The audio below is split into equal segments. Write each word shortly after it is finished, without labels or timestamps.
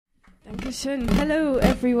Dankeschön. Hello,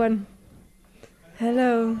 everyone.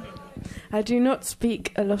 Hello. I do not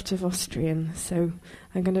speak a lot of Austrian, so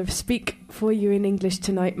I'm going to speak for you in English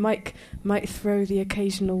tonight. Mike might throw the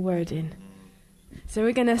occasional word in. So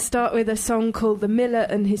we're going to start with a song called The Miller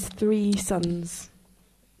and His Three Sons.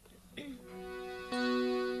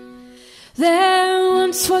 There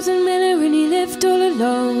once was a miller and he lived all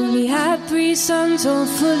alone. He had 3 sons all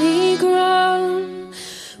fully grown.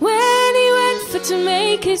 When he went for to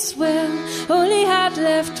make his will, all he had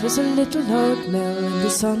left was a little old mill. And the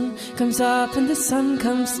sun comes up and the sun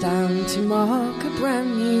comes down to mark a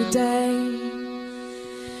brand new day.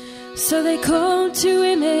 So they called to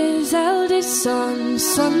him his eldest son.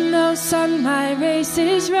 Son, oh son, my race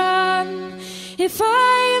is run. If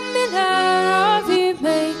I am miller of you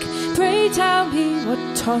make, pray tell me what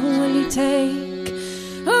toll will you take?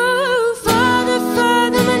 Oh, father,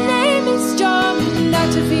 father, my name is John, and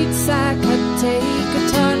out of each sack I'd take a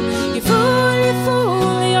ton. You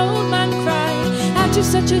fool, the old man cried. Out of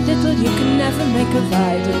such a little you can never make a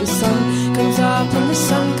ride. And the sun comes up and the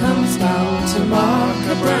sun comes down to mark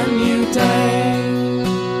a brand new day.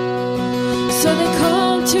 So they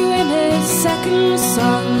called to him his second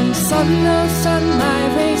son. Son, oh son,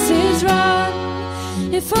 my race is run.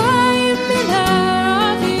 If I am miller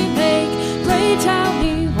of you make, pray tell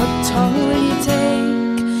me what toll will you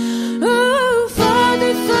take? Oh,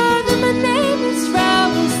 father, father, my name is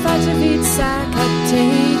Ralph. Out of each sack I'd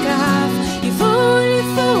take a half. You fool,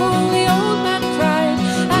 the old man cried.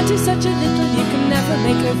 Out of such a little you can never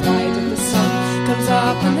make a ride. And the sun comes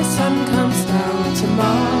up and the sun comes down to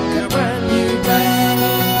mark a brand new day.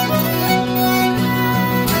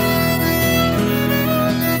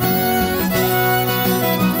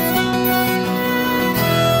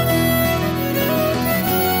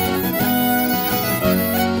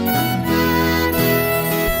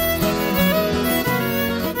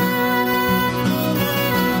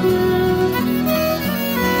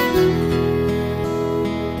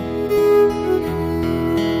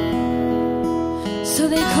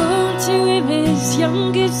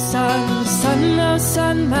 Youngest son, son, oh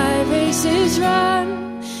son, my race is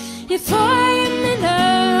run. If I am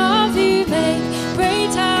miller of you make, pray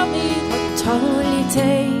tell me what toll will you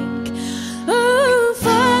take? Oh,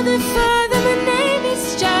 father, father, my name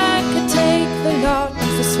is Jack. I take the lot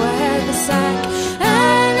for swear the sack.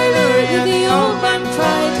 Hallelujah, the old man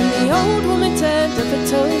cried, and the old woman turned up her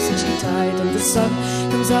toes and she died. And the sun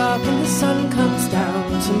comes up and the sun comes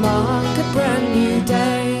down to mark a brand new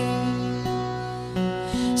day.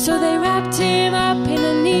 So they wrapped him up in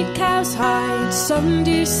a neat cow's hide. Some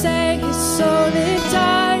do say his soul it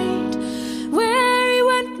died. Where he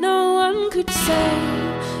went no one could say,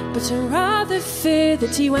 but I rather fear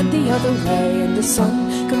that he went the other way. And the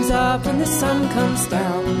sun comes up and the sun comes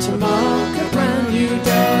down to mark a brand new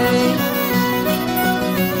day.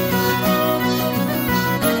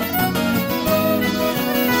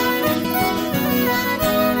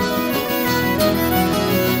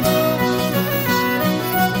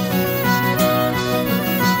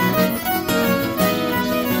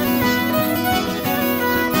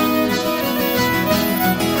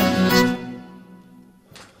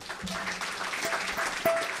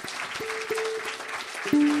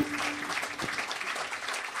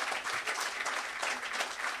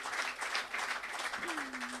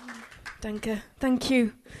 Thank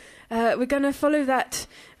you. We're going to follow that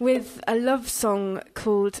with a love song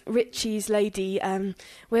called Richie's Lady.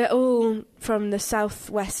 We're all from the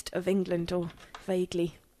southwest of England, or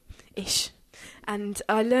vaguely-ish. And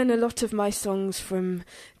I learn a lot of my songs from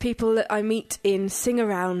people that I meet in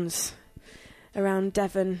sing-arounds around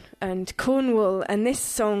Devon and Cornwall. And this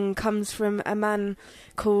song comes from a man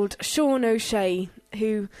called Sean O'Shea,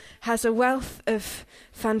 who has a wealth of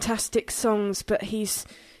fantastic songs, but he's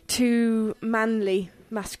too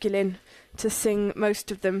masculine to sing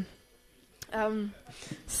most of them.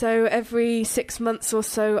 So every 6 months or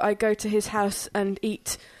so I go to his house and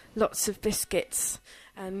eat lots of biscuits,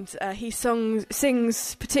 and he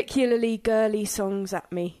sings particularly girly songs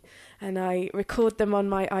at me, and I record them on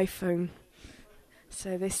my iPhone.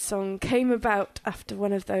 So this song came about after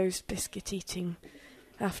one of those biscuit eating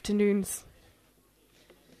afternoons.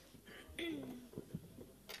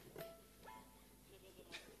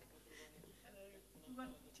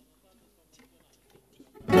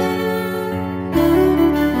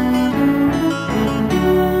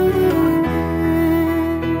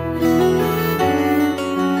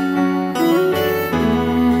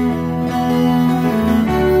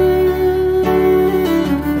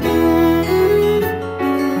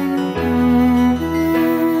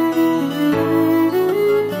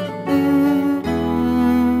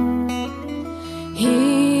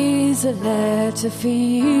 Here's a letter for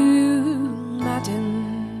you,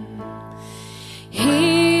 madam.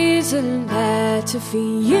 Here's a letter for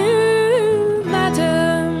you,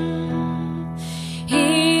 madam.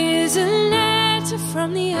 Here's a letter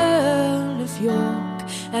from the Earl of York,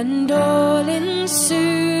 and all in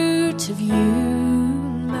suit of you,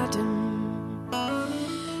 madam.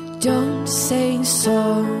 Don't say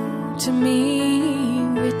so to me,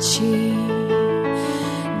 Richie.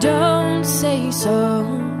 Don't say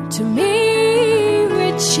so to me,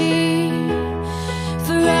 Richie.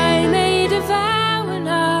 For I made a vow and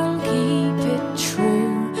I'll keep it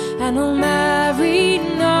true, and I'll marry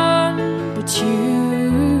none but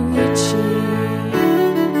you, Richie.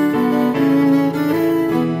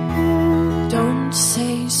 Don't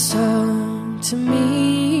say so to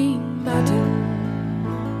me, madam.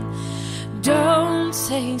 Don't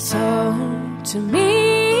say so to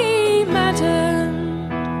me, madam.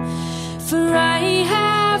 For I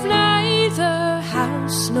have neither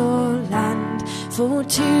house nor land for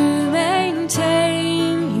to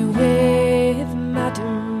maintain you with,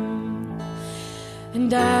 madam.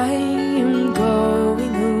 And I am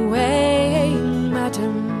going away,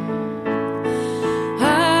 madam.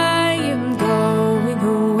 I am going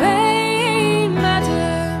away,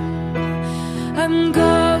 madam. I'm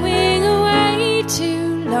going away to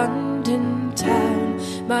London town.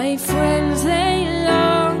 My friends, they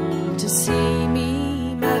long to see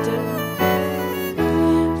me, madam.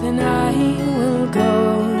 Then I will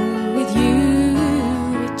go with you,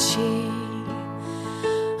 Richie.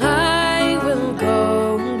 I will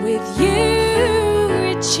go with you,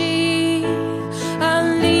 Richie.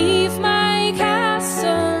 I'll leave my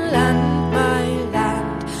castle and my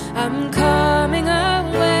land. I'm coming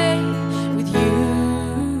away with you,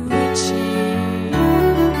 Richie.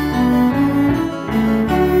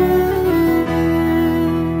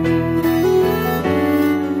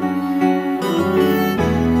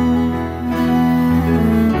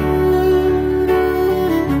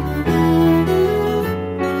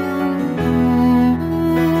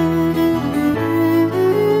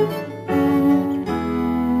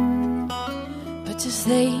 As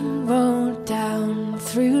they rode down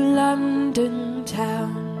through London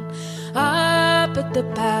town, up at the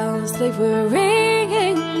bells they were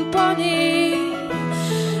ringing bonny,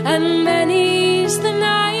 and many's the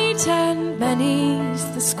knight and many's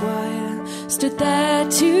the squire stood there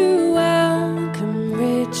to welcome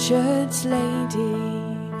Richard's lady.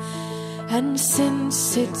 And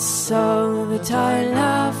since it's so that I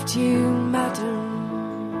loved you, madam,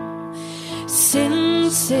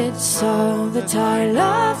 since it's so that I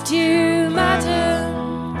loved you,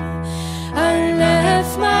 madam, I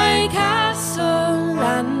left my castle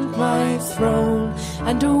and my throne,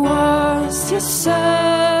 and was your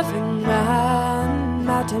serving man,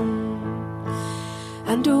 madam,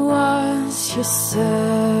 and was your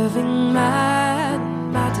serving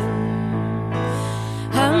man, madam.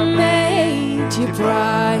 I made your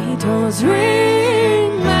bridals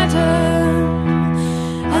ring, madam.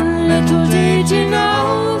 Little did you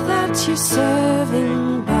know that your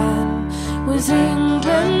serving man was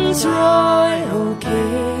England's royal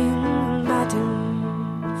king,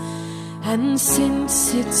 madam. And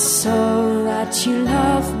since it's so that you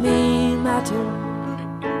love me, madam,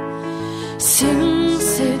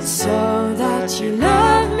 since it's so that you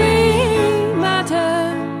love me,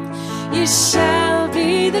 madam, you shall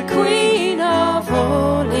be the queen of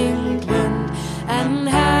all England, and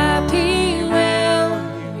happy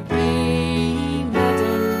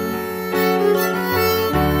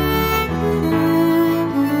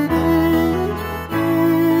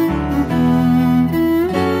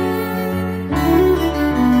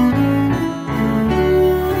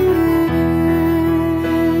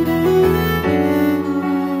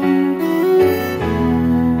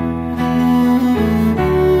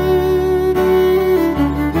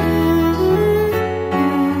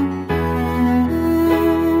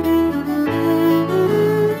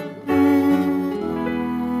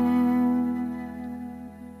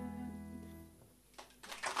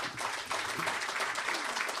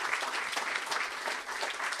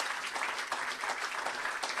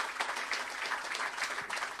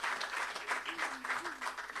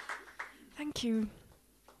you.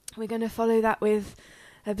 We're going to follow that with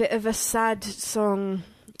a bit of a sad song.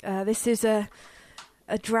 This is a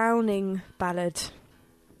drowning ballad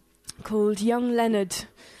called Young Leonard,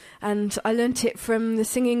 and I learnt it from the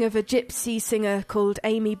singing of a gypsy singer called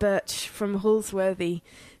Amy Birch from Halsworthy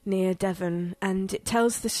near Devon, and it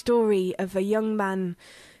tells the story of a young man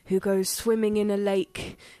who goes swimming in a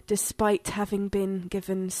lake despite having been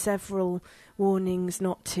given several warnings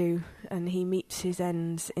not to, and he meets his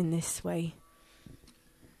ends in this way.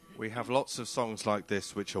 we have lots of songs like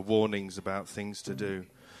this which are warnings about things to do,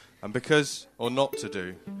 and because, or not to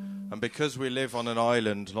do, and because we live on an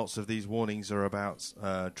island, lots of these warnings are about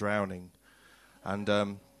drowning, and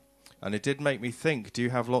it did make me think, do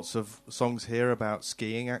you have lots of songs here about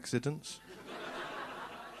skiing accidents?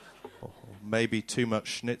 Or maybe too much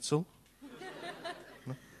schnitzel?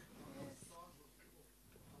 No?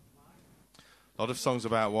 A lot of songs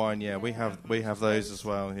about wine, yeah, we have those as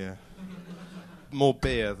well, yeah. More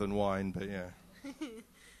beer than wine, but yeah.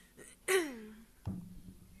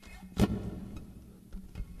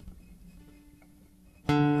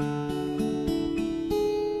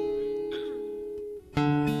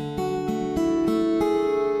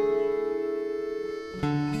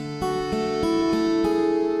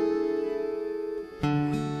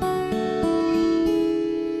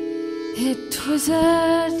 It was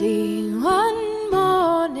early one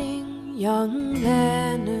morning, young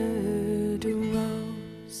Leonard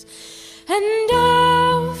arose, and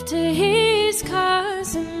off to his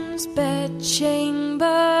cousin's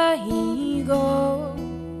bedchamber he goes.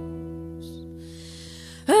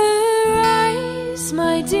 Arise,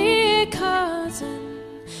 my dear cousin,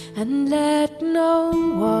 and let no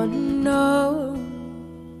one know.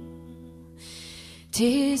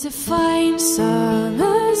 'Tis a fine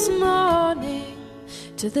summer's morning,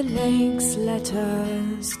 to the lakes let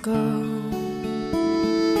us go.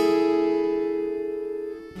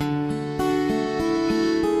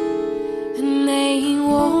 And they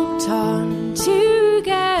walked on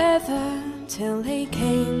together till they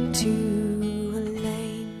came to a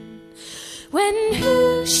lane, when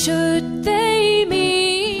who should they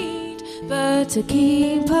meet but a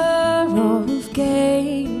keeper of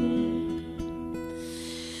game,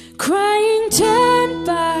 crying, "Turn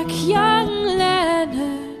back, young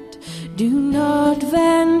Leonard, do not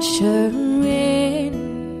venture in,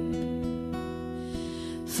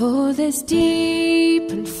 for there's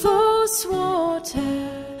deep and false water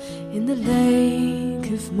in the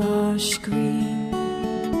lake of marsh green."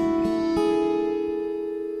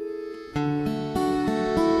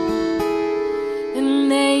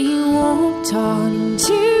 And they walked on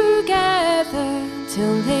together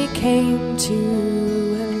till they came to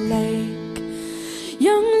a lake.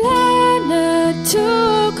 Young Leonard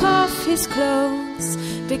took off his clothes,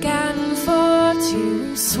 began for to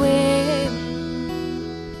swim.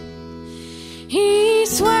 He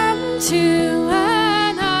swam to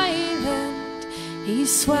an island, he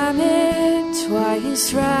swam it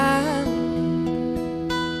twice round.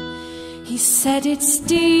 He said, "It's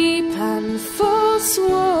deep and false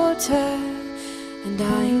water, and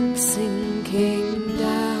I'm sinking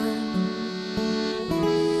down."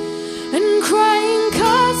 And crying,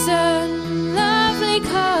 "Cousin, lovely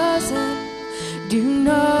cousin, do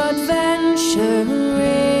not venture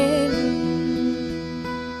in."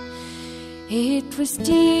 It was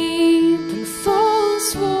deep and false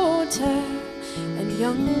water, and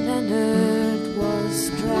young Leonard was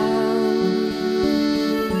drowned.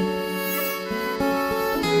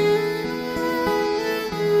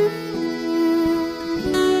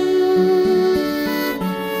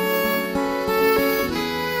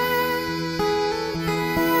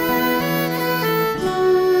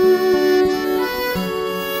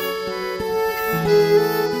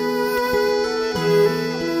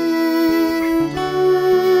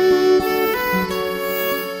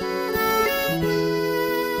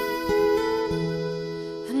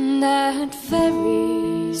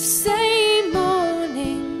 Very same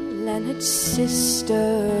morning, Leonard's sister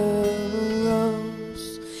rose.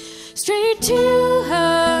 Straight to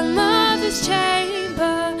her mother's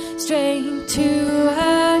chamber, straight to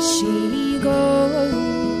her she goes.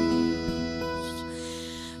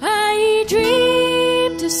 "I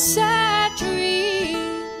dreamed a sad dream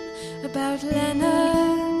about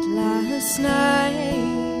Leonard last night.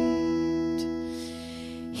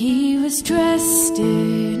 He was dressed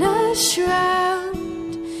in a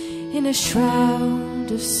shroud, in a shroud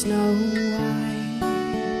of snow white.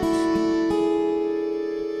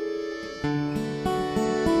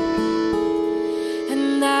 And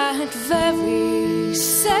that very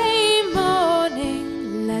same morning,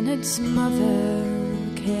 Leonard's mother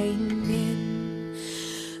came in,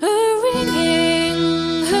 wringing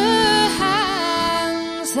her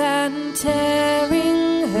hands and tearing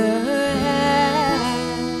her hair,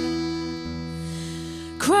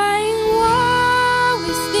 crying, "Woe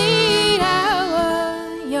is the hour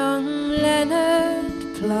young Leonard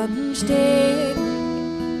plunged in.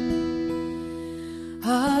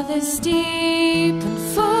 Ah, there's deep and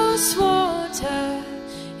false water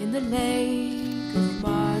in the lake of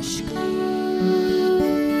marsh green."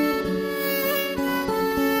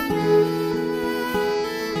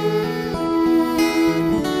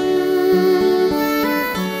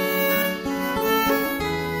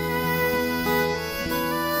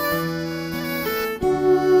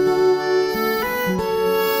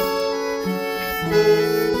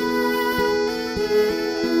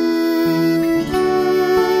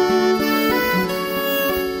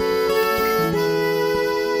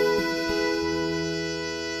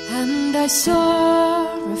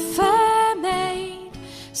 saw a fair maid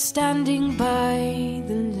standing by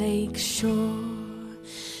the lake shore.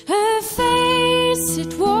 Her face,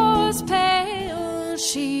 it was pale,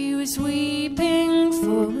 she was weeping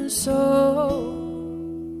for sore.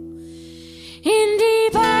 In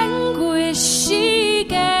deep anguish she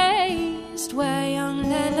gazed where young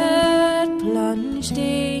Leonard plunged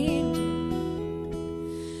in.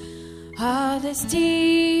 Ah, there's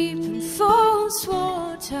deep and false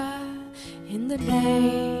water in the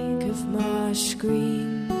lake of marsh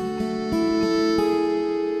green.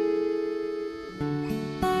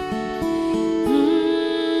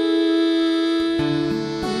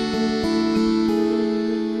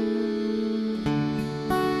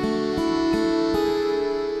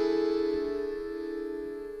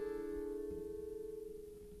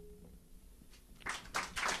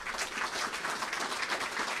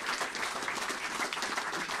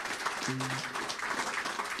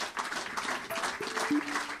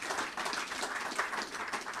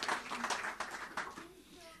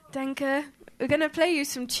 Danke. We're going to play you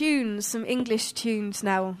some tunes, some English tunes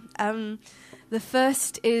now. The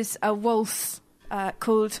first is a waltz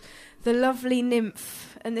called The Lovely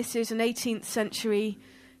Nymph, and this is an 18th century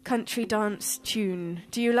country dance tune.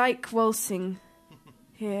 Do you like waltzing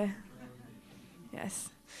here? Yes,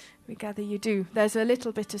 we gather you do. There's a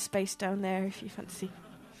little bit of space down there if you fancy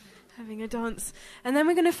having a dance. And then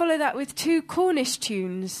we're going to follow that with two Cornish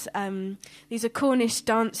tunes. These are Cornish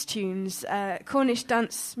dance tunes. Cornish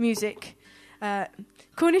dance music.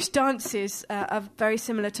 Cornish dances are very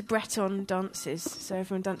similar to Breton dances. So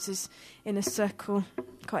everyone dances in a circle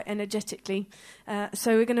quite energetically.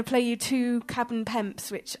 So we're going to play you two Cabin Pemps,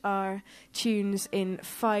 which are tunes in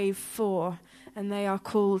 5/4. And they are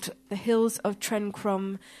called The Hills of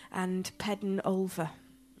Trencrom and Pedden Olver.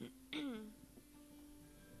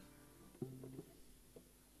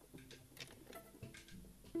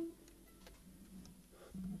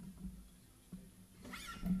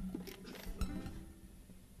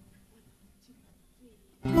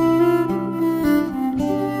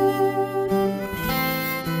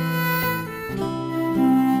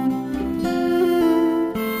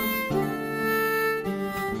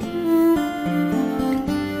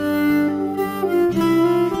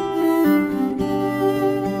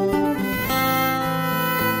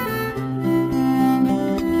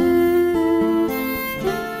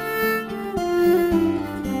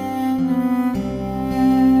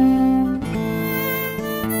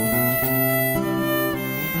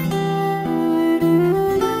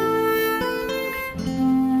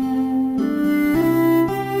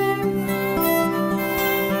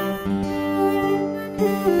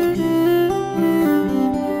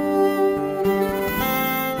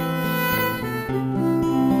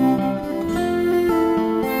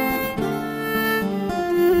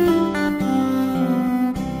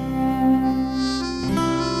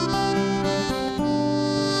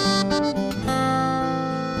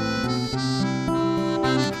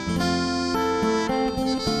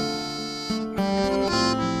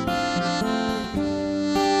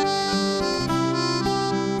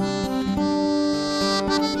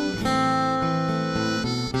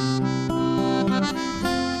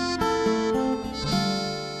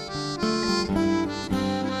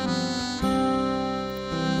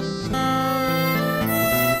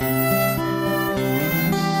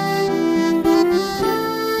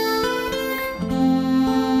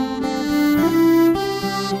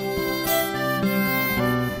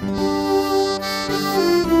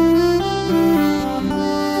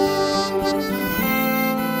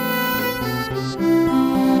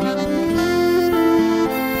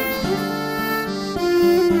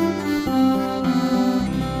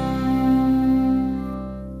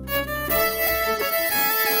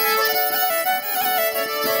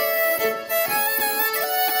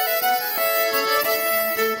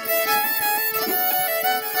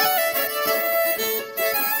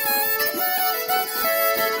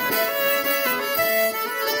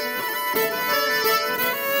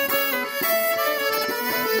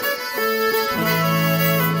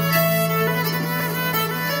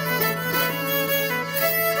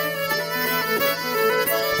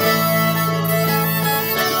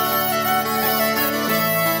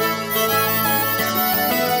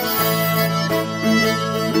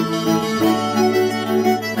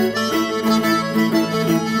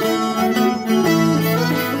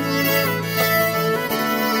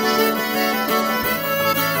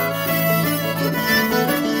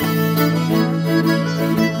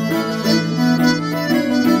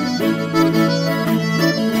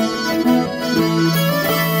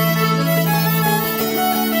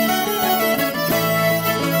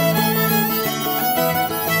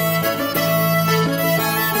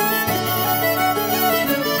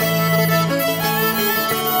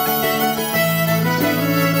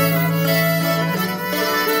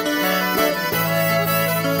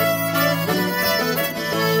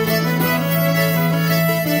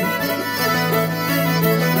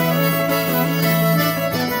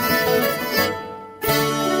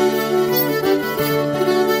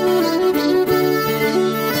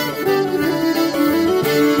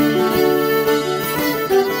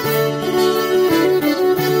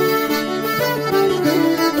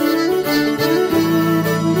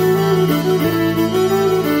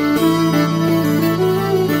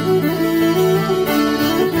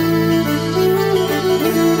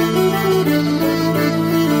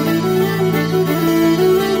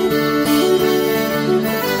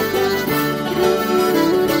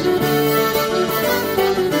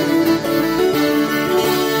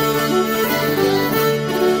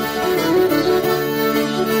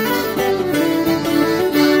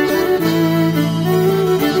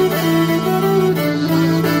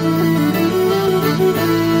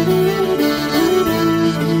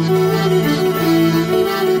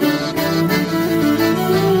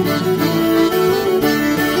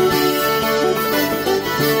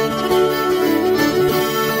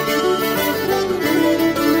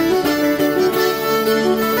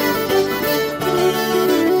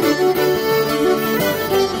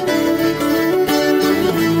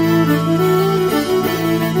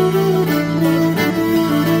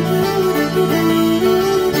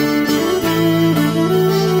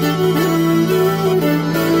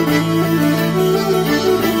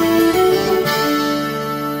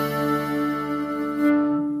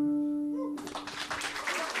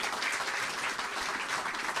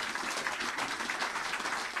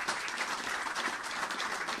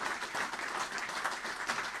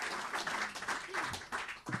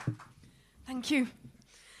 Thank you.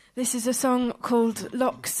 This is a song called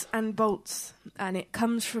Locks and Bolts, and it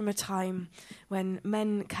comes from a time when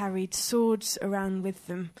men carried swords around with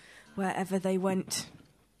them wherever they went.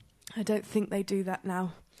 I don't think they do that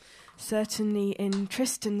now. Certainly in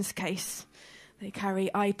Tristan's case, they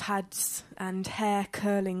carry iPads and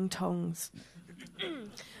hair-curling tongs.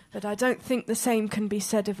 But I don't think the same can be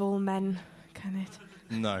said of all men, can it?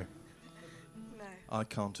 No. I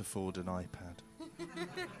can't afford an iPad.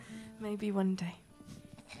 Maybe one day.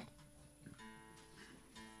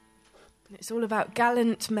 It's all about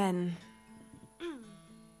gallant men.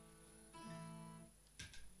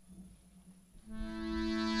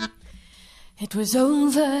 It was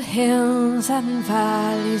over hills and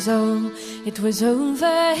valleys, oh, it was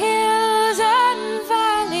over hills and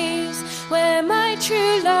valleys, where my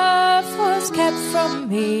true love was kept from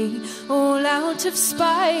me, all out of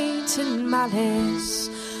spite and malice.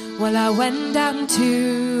 Well, I went down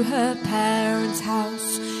to her parents'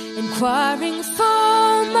 house, inquiring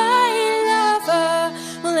for my lover.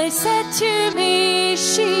 Well, they said to me,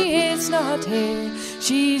 she is not here,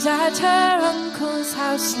 she's at her uncle's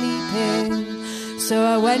house sleeping. So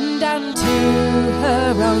I went down to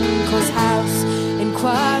her uncle's house,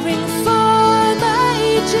 inquiring for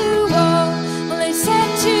my jewel. Well, they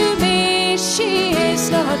said to me, she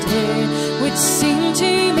is not here, which seemed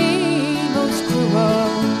to me most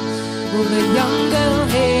cruel. Well, the young girl,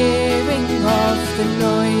 hearing of the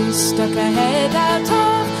noise, stuck her head out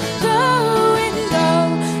of the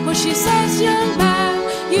window. Well, she says, young man,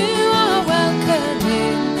 you are welcome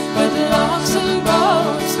in, but locks and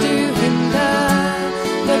bolts do hinder,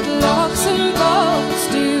 but locks and bolts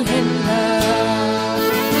do hinder.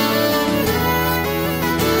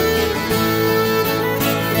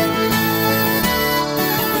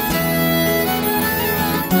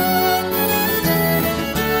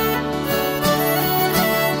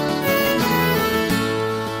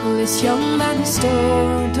 This young man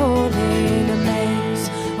stood all in a maze,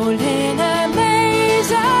 all in a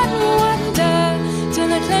maze and wonder,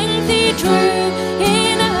 till at length he drew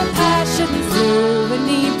in a passion through, and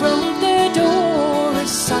he broke the door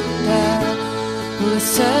asunder. Well, the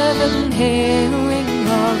servant, hearing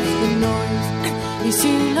of the noise, he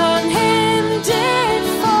soon on him did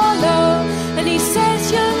follow, and he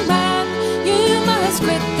says, young man, you must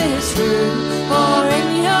quit this room, or in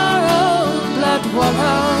your own blood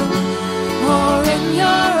wallow, or in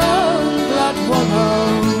your own blood wallow.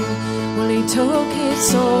 Well, he took his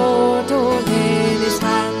sword all in his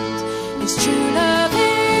hand, his true love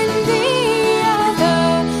in the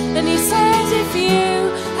other, and he says, if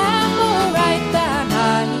you have more right than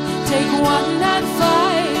I, take one and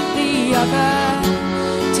fight the other,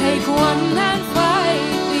 take one and fight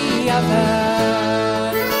the other.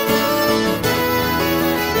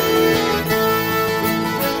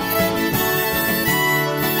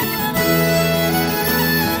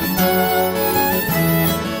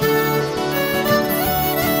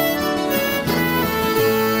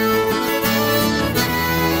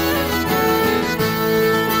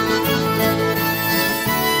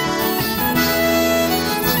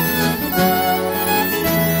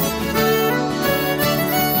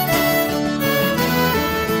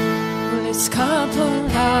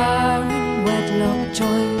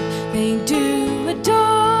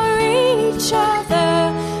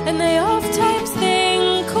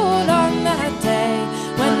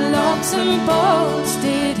 And bolts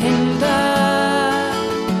did hinder.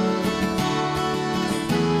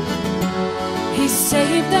 He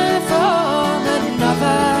saved them from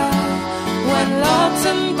another, when locks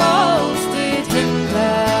and bolts did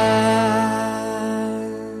hinder.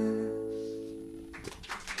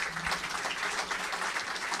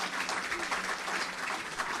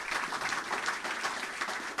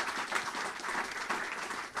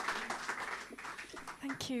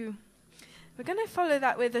 Thank you. We're going to follow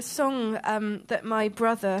that with a song that my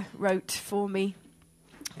brother wrote for me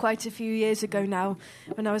quite a few years ago now,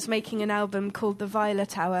 when I was making an album called The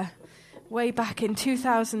Violet Hour, way back in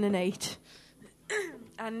 2008.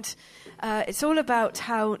 And it's all about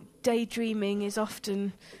how daydreaming is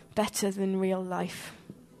often better than real life.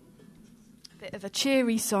 A bit of a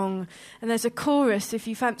cheery song. And there's a chorus, if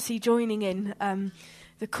you fancy joining in.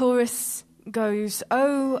 The chorus goes,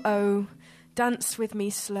 oh, oh, dance with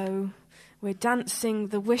me slow. We're dancing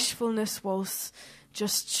the wishfulness waltz.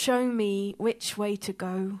 Just show me which way to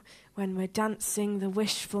go when we're dancing the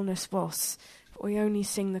wishfulness waltz. But we only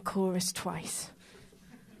sing the chorus twice.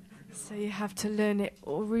 So you have to learn it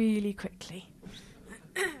all really quickly.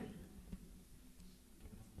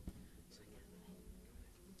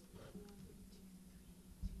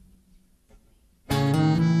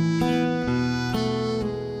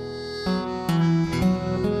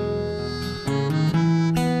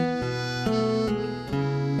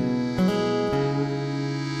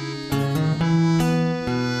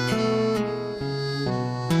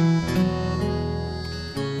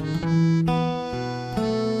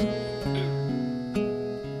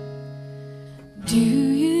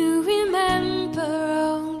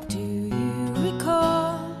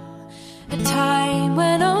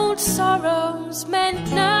 sorrows meant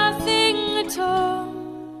nothing at all.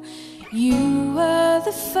 You were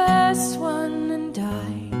the first one and I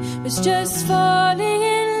was just falling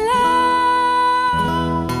in love.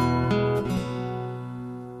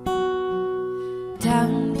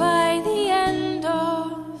 Down by the end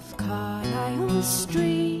of Carlisle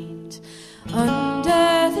Street,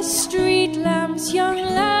 under the street lamps, young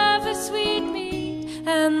lovers we'd meet,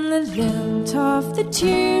 and the lilt of the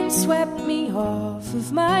tune swept me off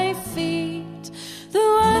of my feet. The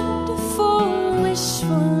wonderful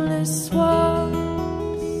wishfulness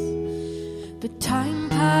was, but time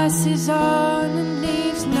passes on and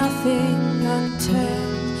leaves nothing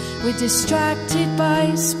unturned. We're distracted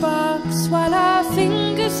by sparks while our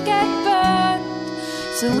fingers get burned.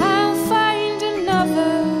 So I'll find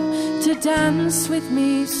another to dance with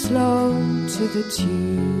me slow to the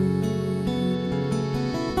tune.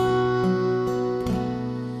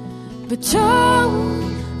 But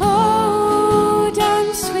oh,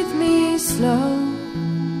 dance with me slow.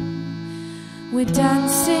 We're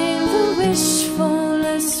dancing the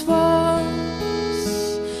wishfulness waltz.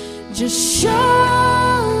 Just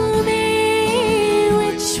show me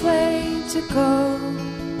which way to go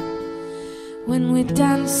when we're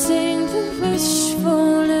dancing the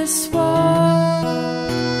wishfulness waltz.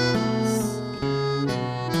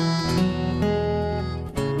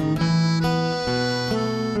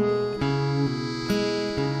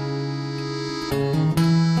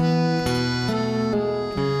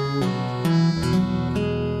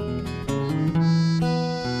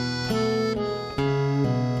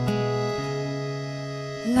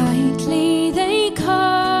 Lightly they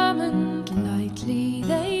come and lightly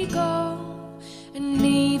they go, and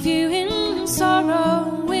leave you in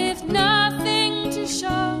sorrow with nothing to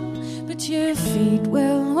show. But your feet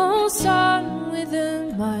will waltz on with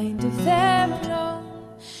a mind of their own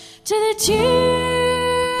to the tune.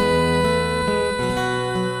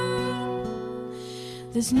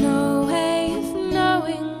 There's no way of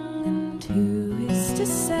knowing, and who is to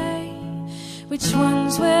say which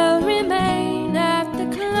ones will remain at the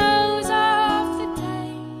close of the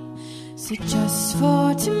day? So just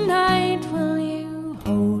for tonight, will you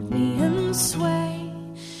hold me and sway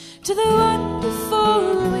to the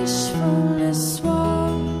wonderful wishfulness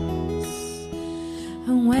waltz? I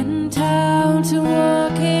went out to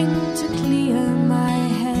walking to clear my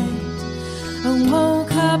head. I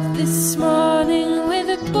woke up this morning with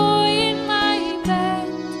a boy in my bed,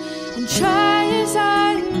 and try as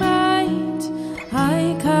I might,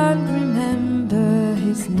 I can't remember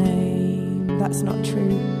his name. That's not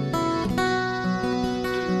true.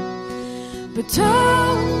 But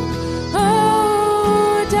oh,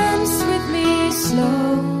 dance with me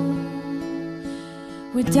slow.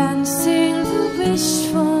 We're dancing the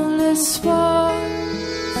wishfulness waltz.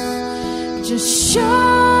 Just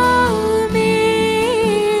show me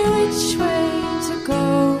which way to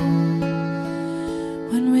go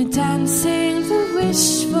when we're dancing the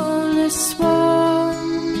wishfulness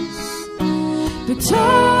waltz. But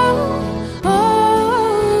oh,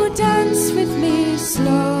 dance with me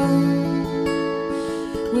slow.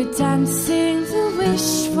 We're dancing the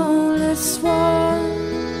wishfulness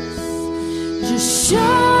waltz. Just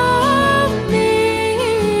show me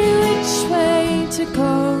which way to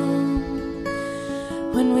go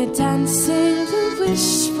when we're dancing the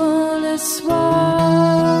wishfulness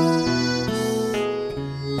waltz.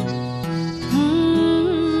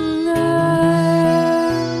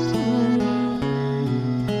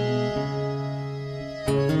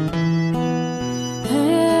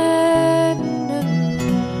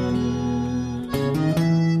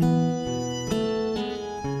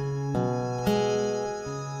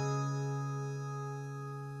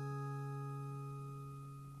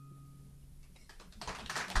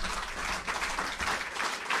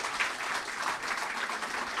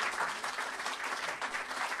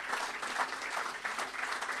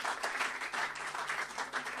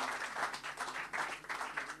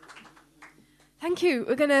 Thank you.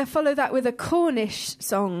 We're going to follow that with a Cornish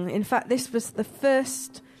song. In fact, this was the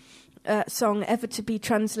first song ever to be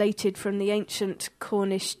translated from the ancient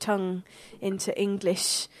Cornish tongue into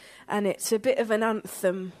English. And it's a bit of an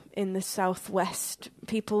anthem in the southwest.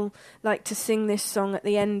 People like to sing this song at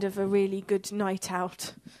the end of a really good night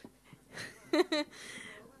out.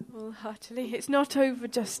 Well, heartily. It's not over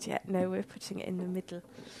just yet. No, we're putting it in the middle.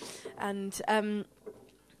 And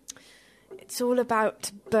it's all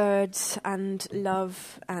about birds and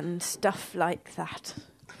love and stuff like that.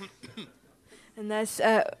 And there's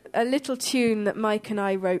a little tune that Mike and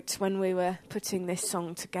I wrote when we were putting this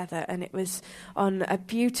song together, and it was on a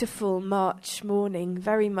beautiful March morning,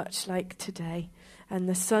 very much like today. And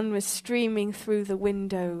the sun was streaming through the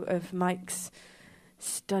window of Mike's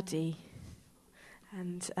study.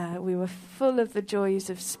 And we were full of the joys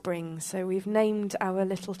of spring. So we've named our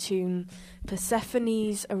little tune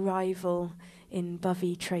Persephone's Arrival in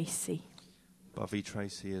Bovey Tracy. Bovey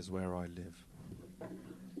Tracy is where I live.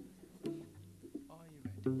 Are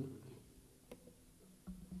you ready?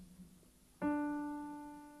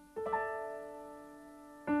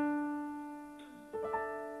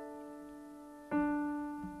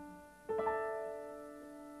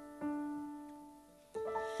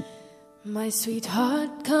 My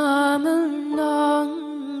sweetheart, come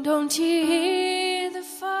along, don't you hear the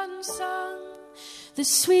fun song, the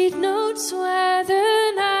sweet notes where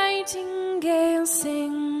the nightingales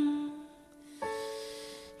sing?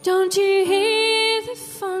 Don't you hear the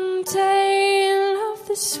fun tale of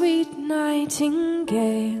the sweet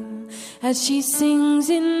nightingale as she sings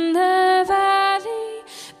in the valley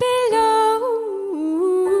below?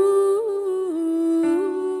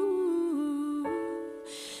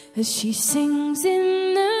 As she sings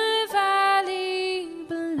in the valley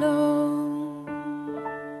below.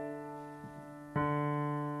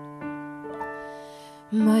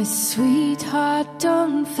 My sweetheart,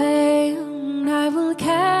 don't fail, I will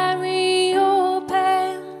carry your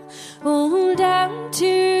pail all down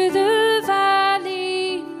to the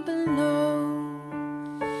valley below.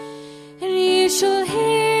 And you shall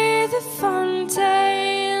hear the fun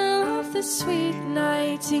tale of the sweet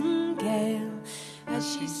nightingale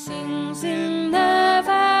as she sings in the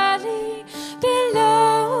valley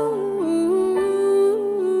below.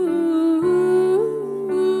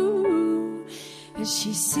 As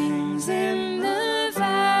she sings in the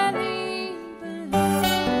valley below.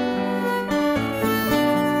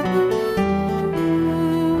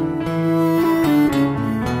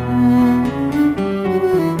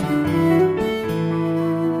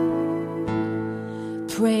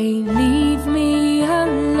 Pray leave me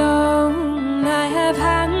alone, I have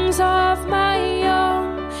hands of my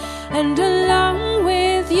own, and along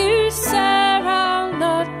with you, sir, I'll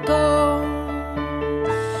not go.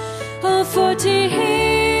 Oh, for to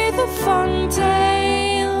hear the fun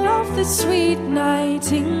tale of the sweet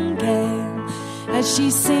nightingale as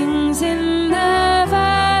she sings in the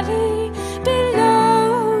valley below.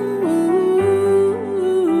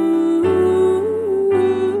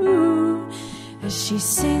 As she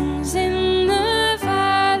sings in the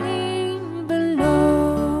valley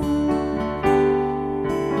below.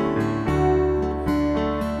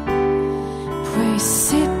 Pray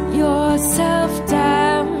sit yourself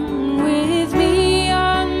down with me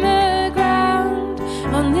on the ground,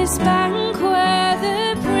 on this bank where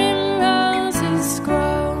the primroses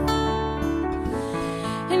grow,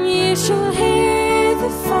 and you shall hear the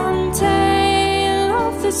fun tale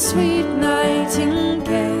of the sweet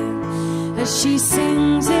nightingale as she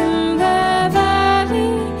sings in the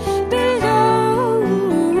valley below.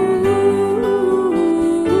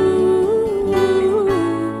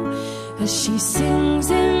 As she sings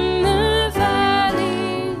in the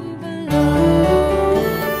valley below.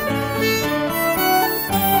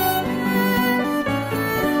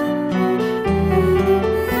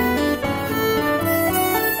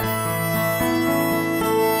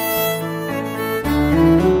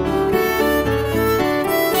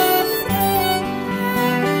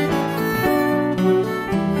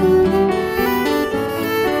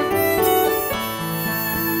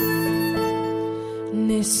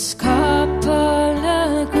 This couple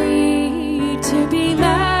agreed to be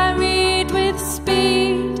married with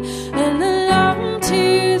speed, and along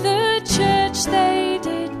to the church they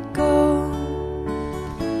did go.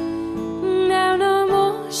 Now no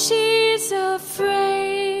more she's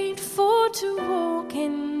afraid for to walk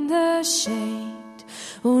in the shade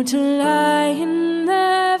or to lie in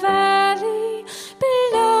the valley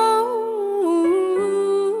below.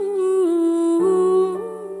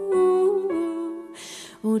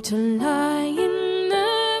 Or to lie in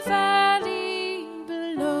the valley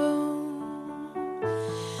below.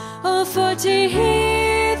 Oh, for to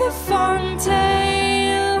hear the fun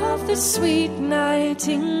tale of the sweet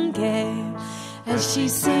nightingale as she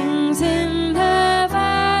sings in the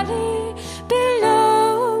valley below.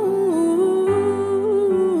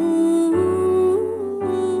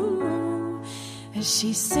 As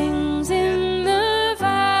she sings in the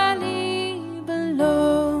valley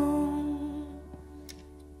below.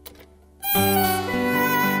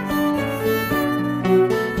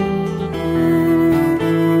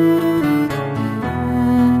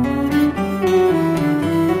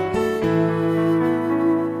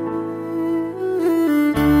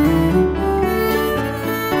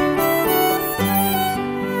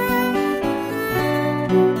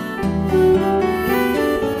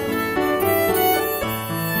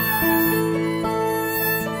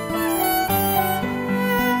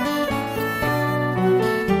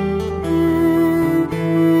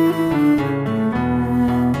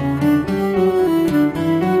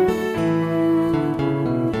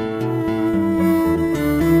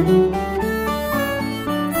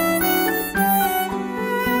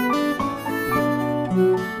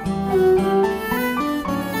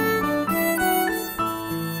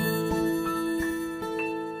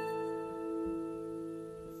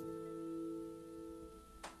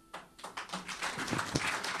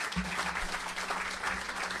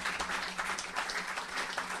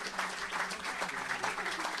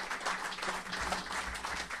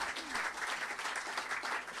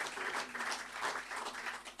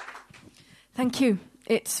 Thank you.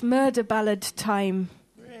 It's murder ballad time.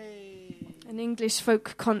 An English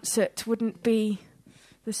folk concert wouldn't be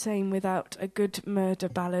the same without a good murder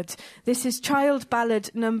ballad. This is child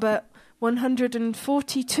ballad number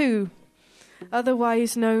 142,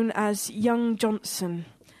 otherwise known as Young Johnson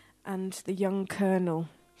and the Young Colonel.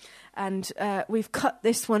 And we've cut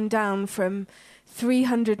this one down from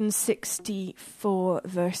 364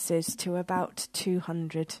 verses to about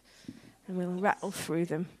 200. And we'll rattle through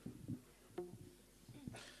them.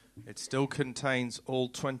 It still contains all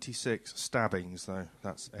 26 stabbings, though.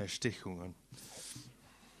 That's Erstichungen.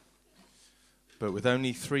 But with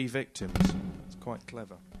only 3 victims. It's quite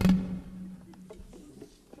clever.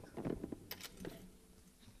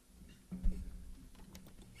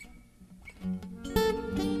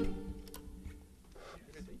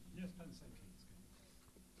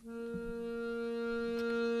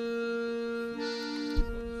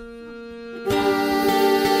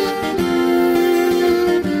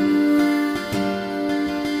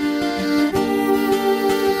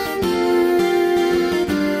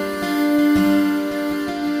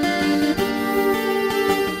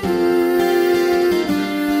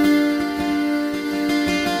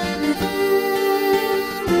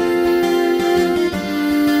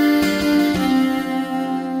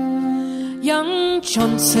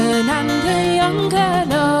 Johnson and the young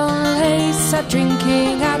Colonel, they sat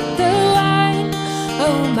drinking at the wine.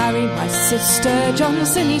 Oh, marry my sister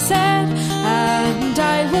Johnson, he said, and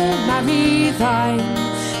I will marry thine.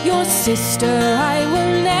 Your sister I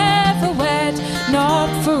will never wed, not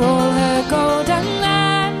for all her gold and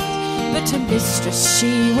land, but a mistress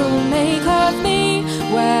she will make of me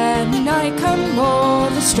when I come o'er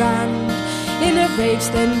the strand. In a rage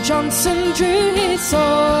then Johnson drew his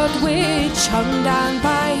sword, which hung down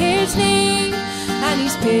by his knee, and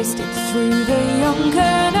he's pierced it through the young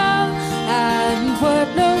Colonel, and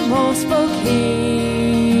word no more spoke he.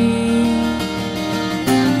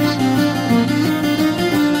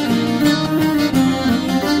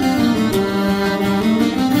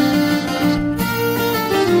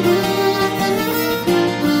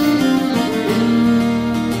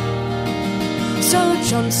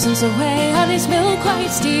 Johnson's away on his milk-white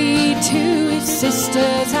steed to his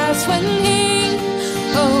sister's house when he,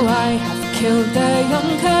 oh, I have killed the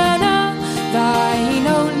young Colonel, thine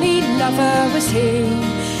only lover was he.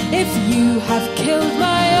 If you have killed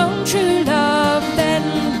my own true love, then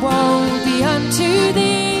woe be unto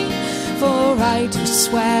thee, for I do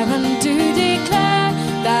swear and do declare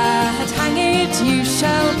that hanged you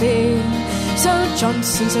shall be. So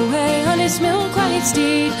Johnson's away on his milk-white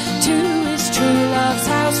steed to his true love's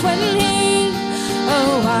house when he,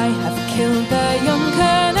 oh, I have killed the young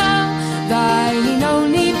Colonel, thine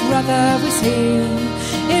only brother was he.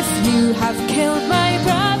 If you have killed my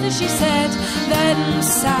brother, she said, then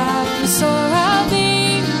sad and sore I'll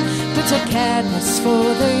be, but I care less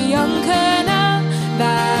for the young Colonel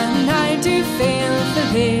than I do feel for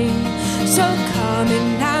thee. So come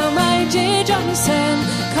in now, my dear Johnson,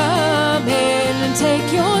 come in and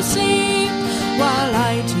take your sleep, while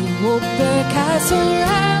I do walk the castle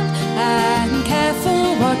round and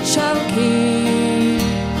careful watch I'll keep.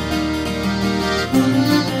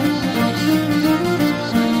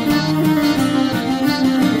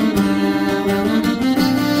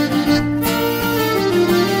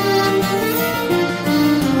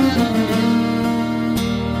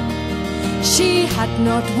 She had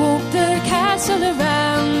not walked the castle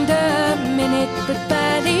around a minute, but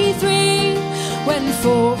barely 3, when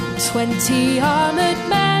 420 armoured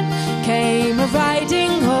men came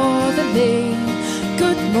a-riding o'er the lea.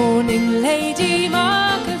 Good morning, Lady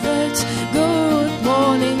Margaret, good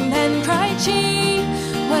morning then, cried she.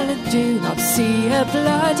 Well, I do not see a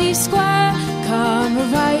bloody squire come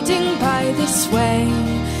a-riding by this way.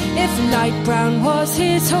 If light brown was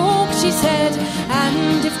his hawk, she said,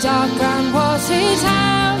 and if dark brown was his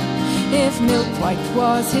hound, if milk white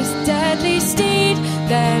was his deadly steed,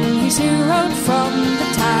 then he soon rode from the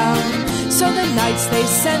town. So the knights they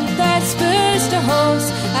sent their spurs to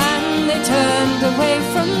horse, and they turned away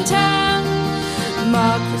from town.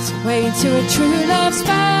 Margaret's away to a true love's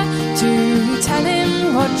bower to tell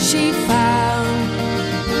him what she found.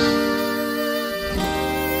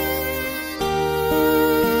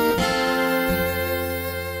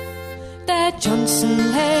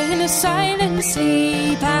 Johnson lay in a silent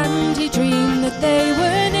sleep, and he dreamed that they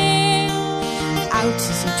were near.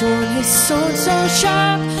 Oates had drawn his sword so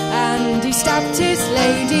sharp, and he stabbed his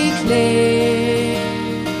lady clear.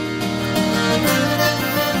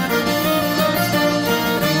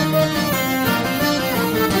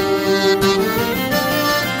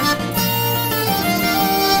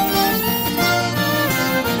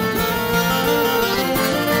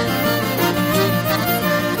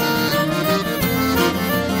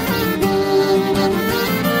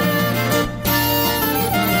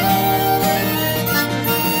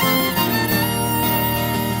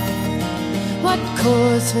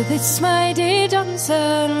 cause for this, my dear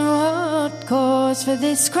Johnson? What cause for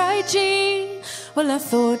this? Cried Jean. Well, I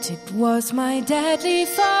thought it was my deadly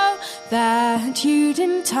foe that you'd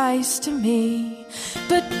entice to me.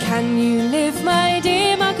 But can you live, my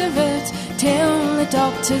dear Margaret, till the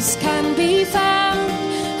doctors can be found?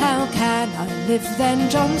 How can I live then,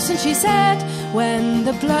 Johnson, she said, when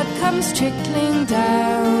the blood comes trickling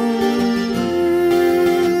down?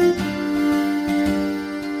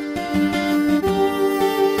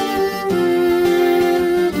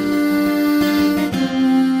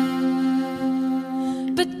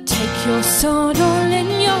 Your sword all in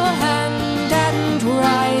your hand, and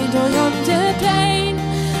ride o'er yonder plain,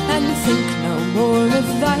 and think no more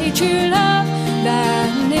of thy true love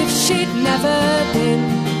than if she'd never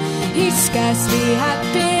been. He scarcely had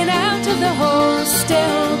been out of the hole,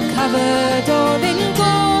 still covered all in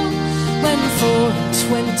gold, when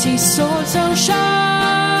 24 swords so sharp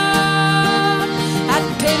had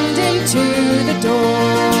pinned him to the door.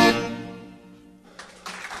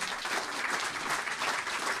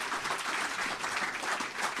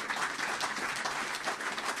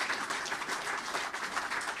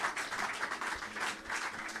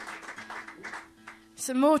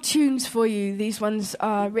 Some more tunes for you. These ones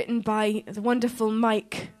are written by the wonderful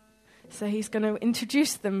Mike, so he's going to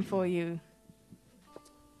introduce them for you.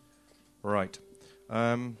 Right.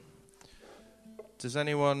 Does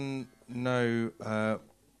anyone know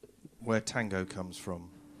where tango comes from?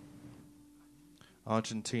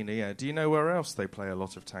 Argentina, yeah. Do you know where else they play a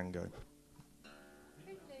lot of tango?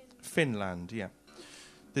 Finland, yeah.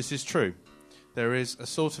 This is true. There is a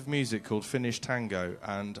sort of music called Finnish tango,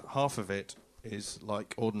 and half of it is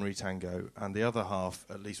like ordinary tango, and the other half,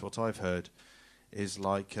 at least what I've heard, is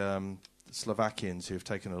like Slovakians who have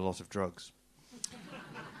taken a lot of drugs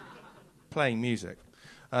playing music,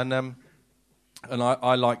 and I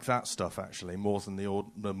like that stuff actually more than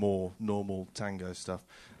the more normal tango stuff.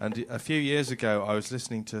 And a few years ago, I was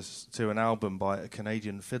listening to an album by a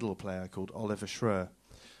Canadian fiddle player called Oliver Schroer,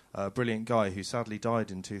 a brilliant guy who sadly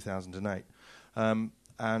died in 2008,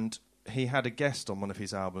 and he had a guest on one of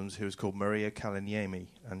his albums who was called Maria Kalaniemi,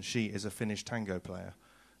 and she is a Finnish tango player.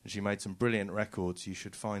 And she made some brilliant records. You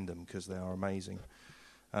should find them because they are amazing.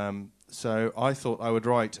 So I thought I would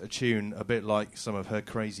write a tune a bit like some of her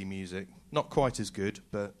crazy music. Not quite as good,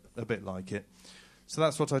 but a bit like it. So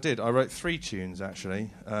that's what I did. I wrote 3 tunes, actually,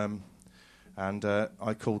 and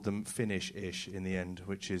I called them Finnish-ish in the end,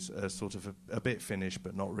 which is sort of a bit Finnish,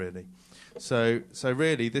 but not really. So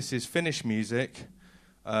really, this is Finnish music,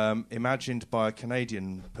 imagined by a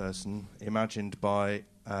Canadian person, imagined by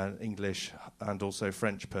an English and also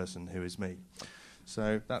French person, who is me.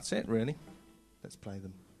 So that's it, really. Let's play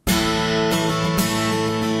them.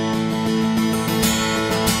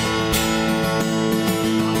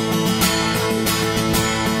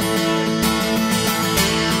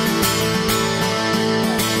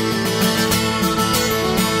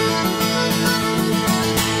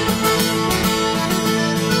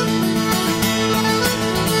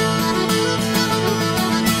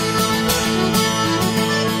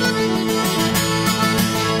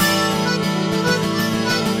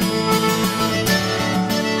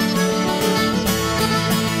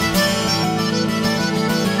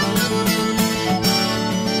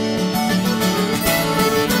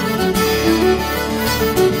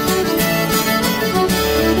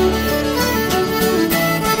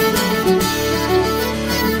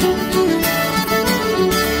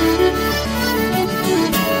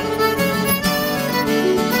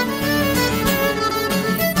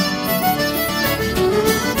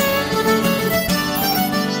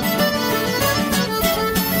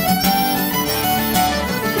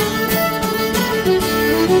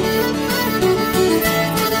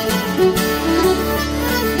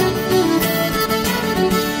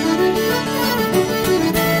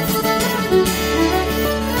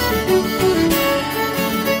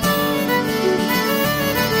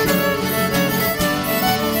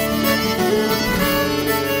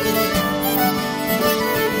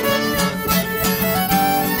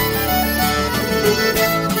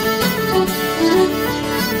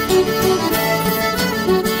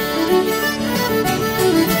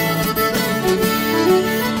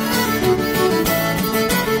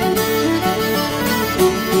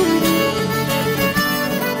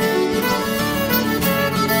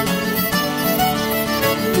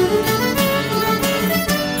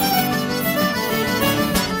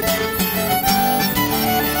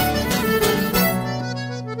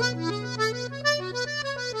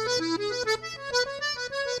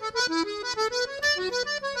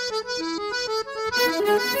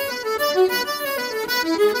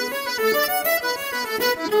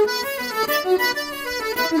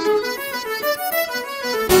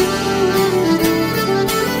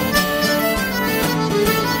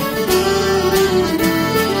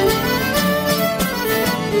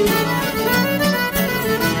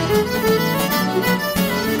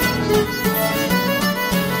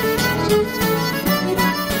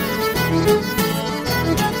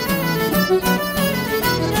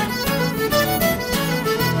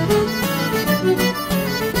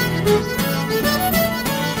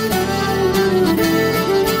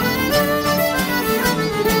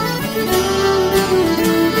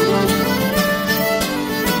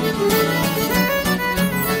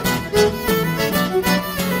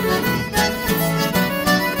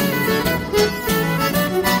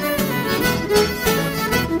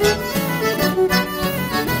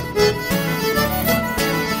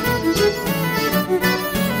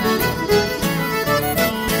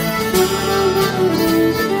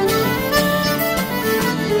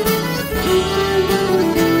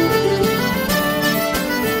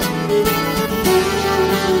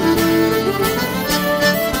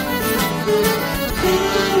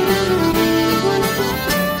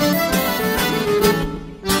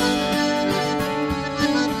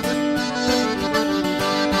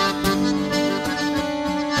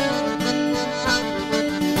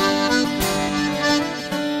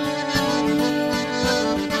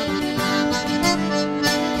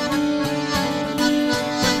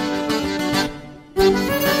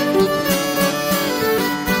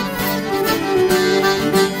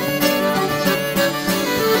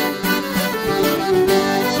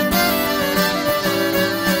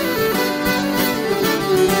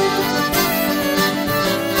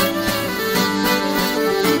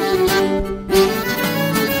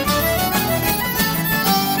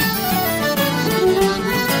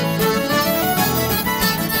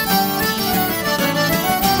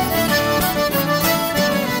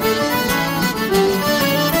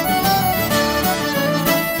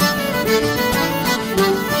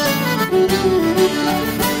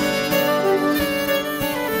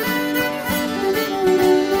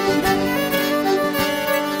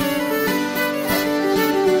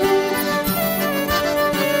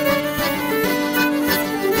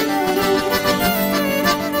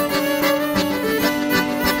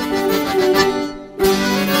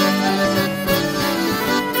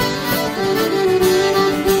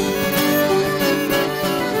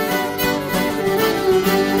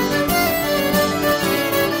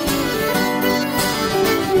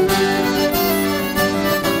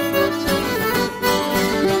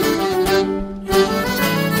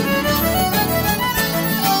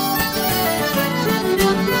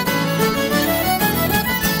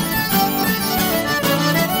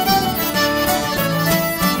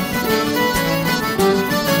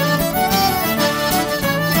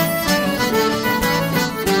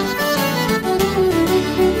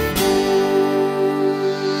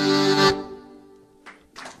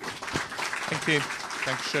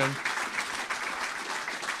 Dankeschön.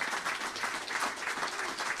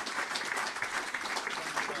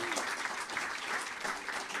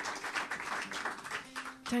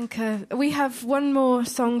 Danke. We have one more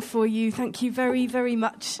song for you. Thank you very, very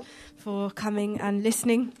much for coming and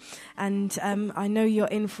listening. And I know you're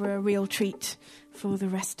in for a real treat for the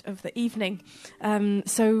rest of the evening.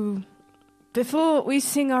 So before we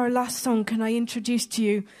sing our last song, can I introduce to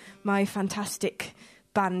you my fantastic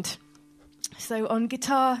band? So on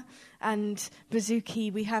guitar and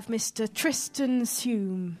bouzouki, we have Mr. Tristan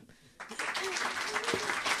Hume.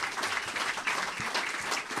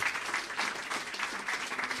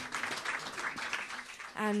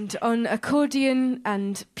 And on accordion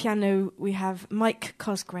and piano, we have Mike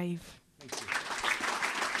Cosgrave.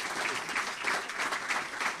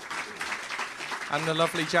 And the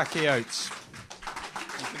lovely Jackie Oates.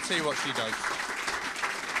 You can see what she does.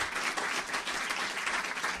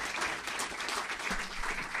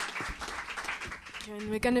 And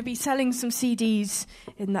we're going to be selling some CDs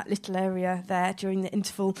in that little area there during the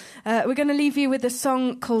interval. We're going to leave you with a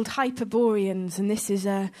song called Hyperboreans, and this is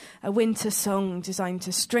a winter song designed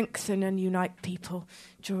to strengthen and unite people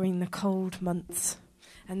during the cold months.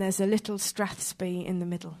 And there's a little strathspey in the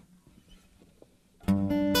middle.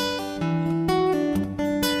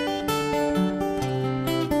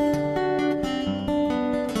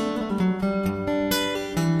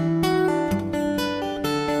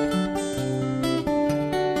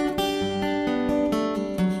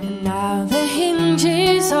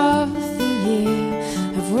 Of the year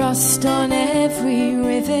have rust on every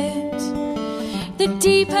rivet. The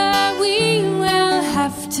deeper we will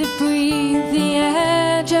have to breathe the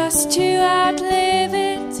air just to outlive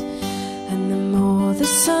it. And the more the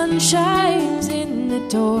sun shines in the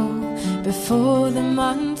door, before the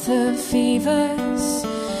month of fevers,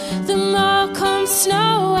 the mark on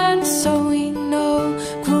snow, and so we know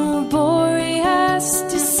cruel Boreas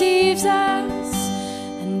deceives us.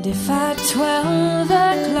 And if at 12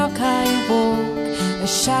 o'clock I walk a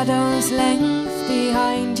shadow's length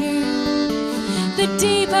behind you, the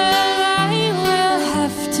deeper I will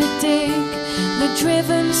have to dig the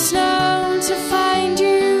driven snow to find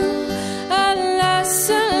you. Alas,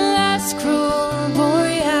 alas, cruel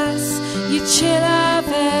Boreas, you chill our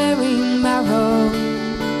very marrow.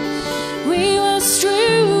 We will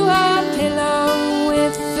strew our pillow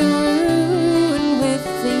with the rue and with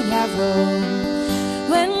the yarrow.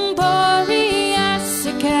 When Boreas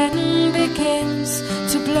again begins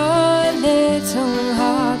to blow a little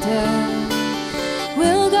harder,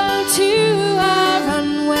 we'll go to our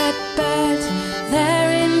unwet bed,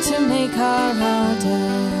 therein to make our order.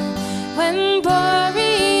 When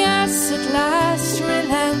Boreas at last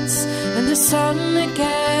relents and the sun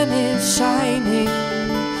again is shining,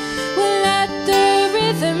 we'll let the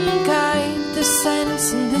rhythm guide the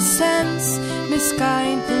sense, and the sense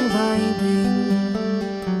misguide the rhyming.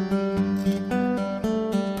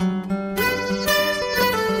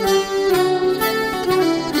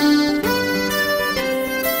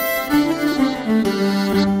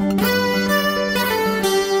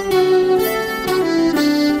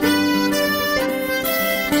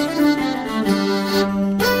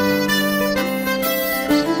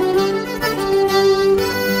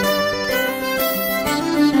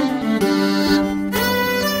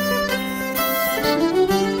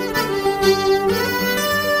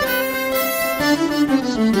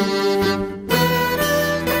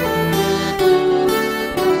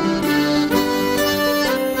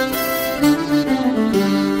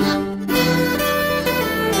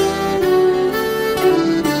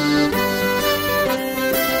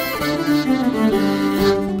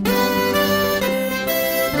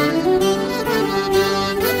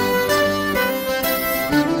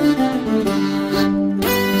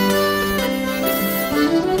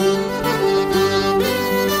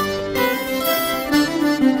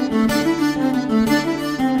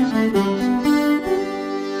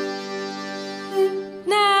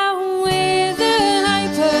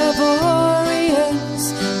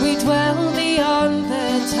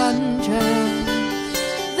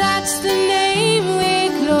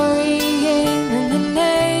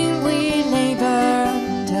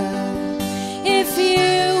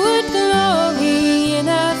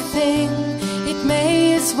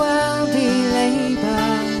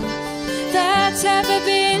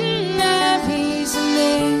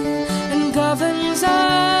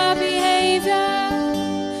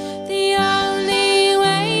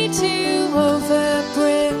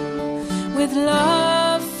 Love